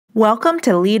Welcome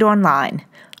to LEED Online.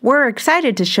 We're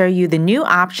excited to show you the new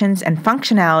options and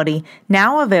functionality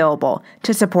now available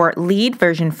to support LEED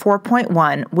version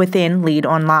 4.1 within LEED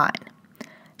Online.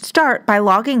 Start by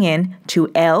logging in to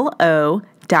lo.usgbc.org.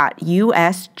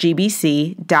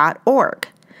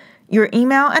 Your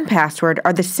email and password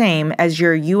are the same as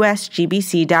your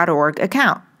usgbc.org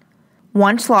account.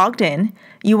 Once logged in,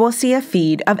 you will see a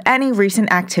feed of any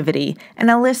recent activity and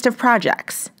a list of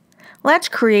projects. Let's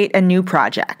create a new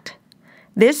project.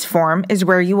 This form is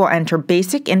where you will enter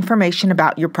basic information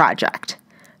about your project.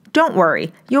 Don't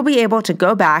worry, you'll be able to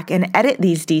go back and edit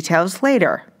these details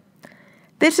later.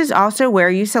 This is also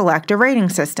where you select a rating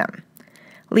system.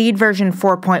 LEED version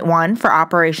 4.1 for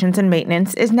operations and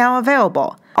maintenance is now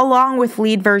available, along with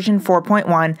LEED version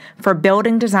 4.1 for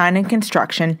building design and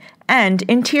construction and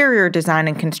interior design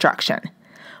and construction.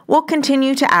 We'll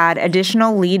continue to add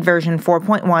additional LEED version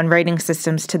 4.1 rating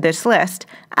systems to this list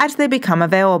as they become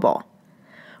available.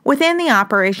 Within the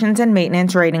Operations and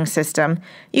Maintenance rating system,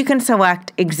 you can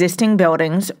select existing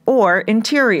buildings or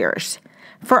interiors.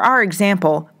 For our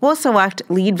example, we'll select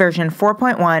LEED version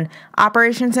 4.1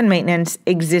 Operations and Maintenance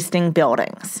Existing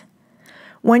Buildings.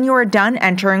 When you are done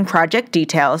entering project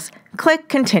details, click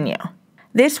Continue.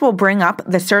 This will bring up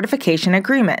the certification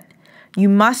agreement. You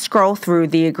must scroll through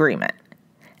the agreement,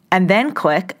 and then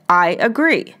click I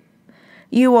agree.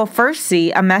 You will first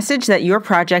see a message that your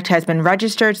project has been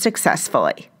registered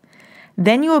successfully.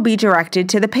 Then you will be directed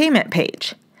to the payment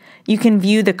page. You can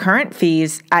view the current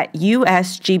fees at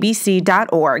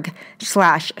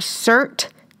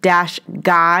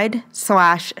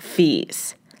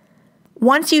usgbc.org/cert-guide/fees.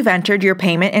 Once you've entered your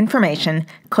payment information,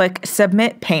 click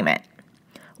Submit Payment.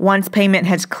 Once payment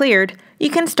has cleared, you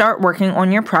can start working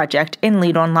on your project in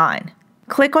LEED Online.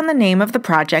 Click on the name of the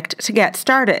project to get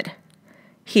started.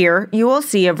 Here, you will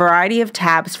see a variety of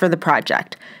tabs for the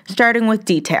project, starting with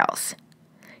Details.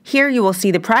 Here you will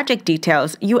see the project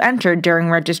details you entered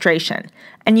during registration,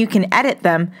 and you can edit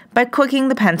them by clicking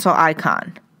the pencil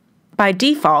icon. By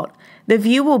default, the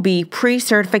view will be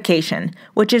Pre-Certification,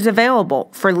 which is available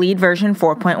for LEED version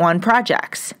 4.1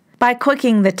 projects. By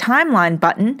clicking the Timeline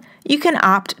button, you can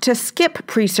opt to skip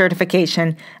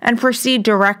pre-certification and proceed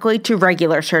directly to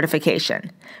regular certification,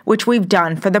 which we've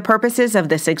done for the purposes of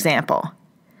this example.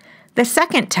 The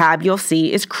second tab you'll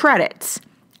see is Credits.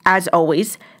 As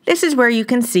always, this is where you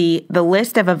can see the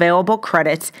list of available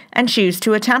credits and choose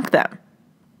to attempt them.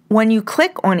 When you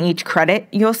click on each credit,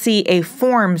 you'll see a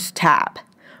Forms tab.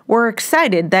 We're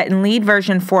excited that in LEED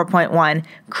version 4.1,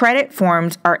 credit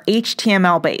forms are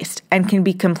HTML-based and can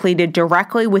be completed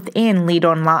directly within LEED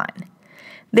Online.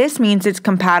 This means it's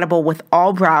compatible with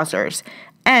all browsers,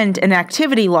 and an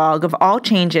activity log of all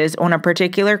changes on a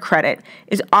particular credit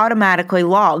is automatically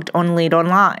logged on LEED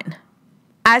Online.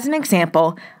 As an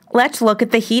example, let's look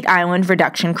at the Heat Island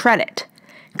Reduction credit.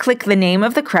 Click the name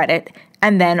of the credit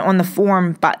and then on the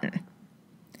Form button.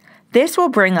 This will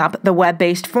bring up the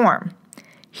web-based form.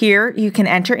 Here, you can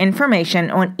enter information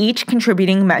on each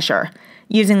contributing measure,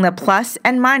 using the plus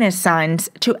and minus signs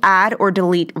to add or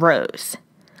delete rows.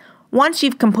 Once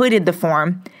you've completed the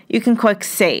form, you can click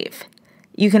Save.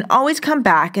 You can always come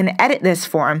back and edit this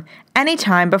form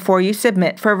anytime before you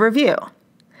submit for review.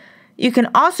 You can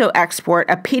also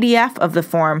export a PDF of the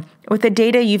form with the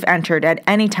data you've entered at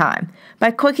any time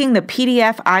by clicking the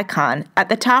PDF icon at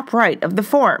the top right of the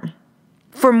form.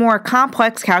 For more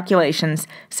complex calculations,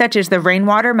 such as the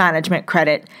rainwater management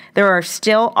credit, there are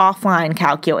still offline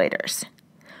calculators.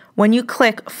 When you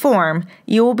click Form,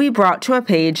 you will be brought to a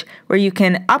page where you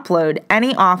can upload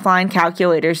any offline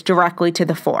calculators directly to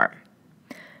the form.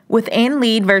 Within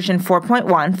LEED version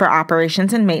 4.1 for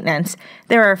operations and maintenance,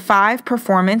 there are 5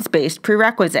 performance-based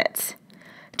prerequisites.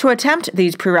 To attempt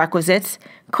these prerequisites,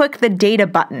 click the Data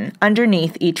button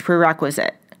underneath each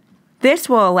prerequisite. This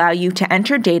will allow you to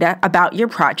enter data about your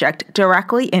project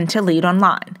directly into LEED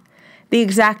Online. The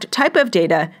exact type of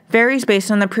data varies based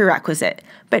on the prerequisite,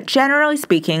 but generally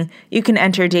speaking, you can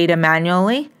enter data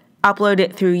manually, upload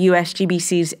it through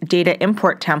USGBC's data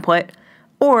import template,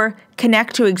 or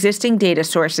connect to existing data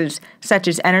sources such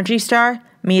as Energy Star,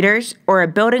 meters, or a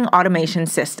building automation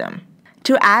system.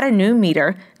 To add a new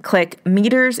meter, click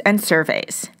Meters and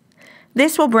Surveys.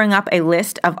 This will bring up a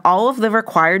list of all of the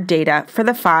required data for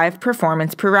the 5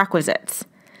 performance prerequisites.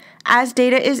 As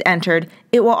data is entered,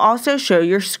 it will also show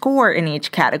your score in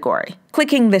each category.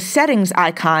 Clicking the Settings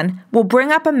icon will bring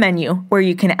up a menu where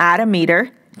you can add a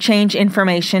meter, change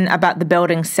information about the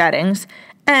building's settings,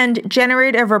 and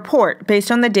generate a report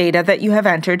based on the data that you have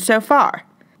entered so far.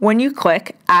 When you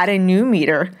click Add a new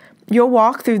meter, you'll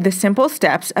walk through the simple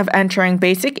steps of entering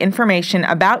basic information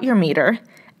about your meter,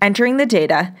 entering the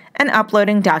data, and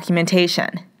uploading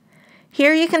documentation.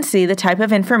 Here you can see the type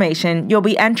of information you'll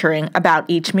be entering about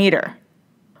each meter.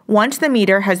 Once the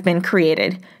meter has been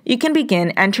created, you can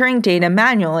begin entering data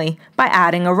manually by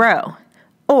adding a row,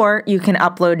 or you can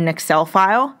upload an Excel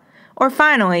file, or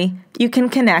finally, you can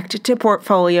connect to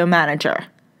Portfolio Manager.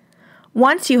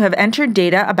 Once you have entered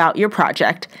data about your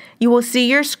project, you will see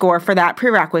your score for that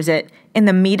prerequisite in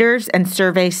the Meters and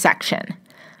Surveys section.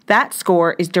 That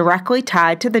score is directly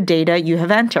tied to the data you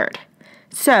have entered.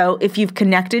 So, if you've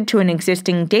connected to an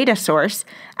existing data source,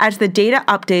 as the data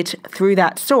updates through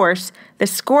that source, the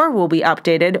score will be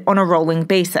updated on a rolling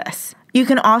basis. You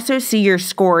can also see your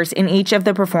scores in each of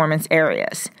the performance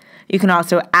areas. You can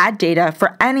also add data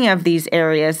for any of these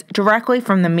areas directly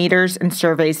from the Meters and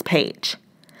Surveys page.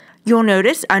 You'll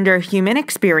notice under Human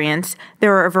Experience,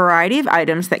 there are a variety of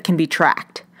items that can be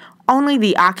tracked. Only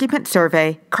the occupant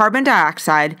survey, carbon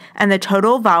dioxide, and the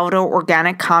total volatile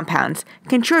organic compounds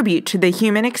contribute to the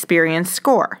Human Experience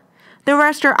score. The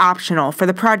rest are optional for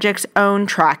the project's own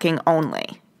tracking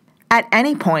only. At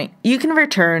any point, you can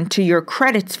return to your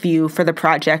credits view for the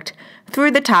project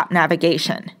through the top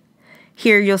navigation.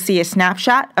 Here you'll see a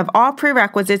snapshot of all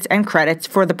prerequisites and credits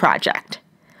for the project.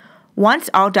 Once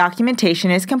all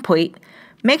documentation is complete,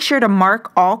 make sure to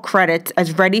mark all credits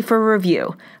as ready for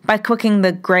review by clicking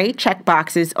the gray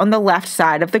checkboxes on the left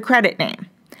side of the credit name.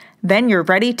 Then you're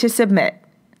ready to submit.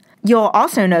 You'll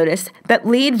also notice that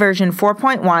LEED version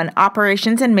 4.1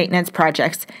 operations and maintenance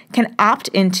projects can opt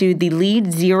into the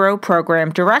LEED 0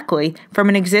 program directly from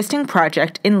an existing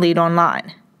project in LEED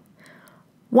Online.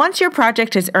 Once your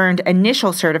project has earned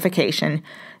initial certification,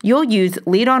 you'll use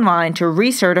LEED Online to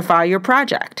recertify your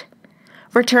project.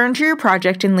 Return to your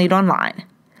project in LEED Online.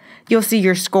 You'll see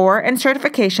your score and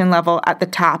certification level at the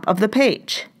top of the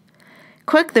page.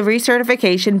 Click the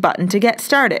Recertification button to get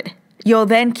started. You'll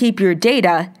then keep your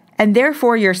data and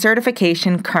therefore your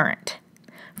certification current.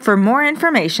 For more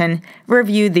information,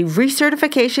 review the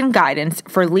Recertification Guidance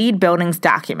for LEED Buildings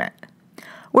document.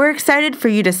 We're excited for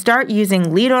you to start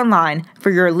using LEED Online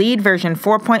for your LEED version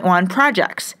 4.1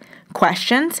 projects.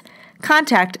 Questions?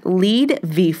 Contact LEED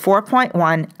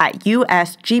v4.1 at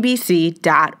usgbc.org.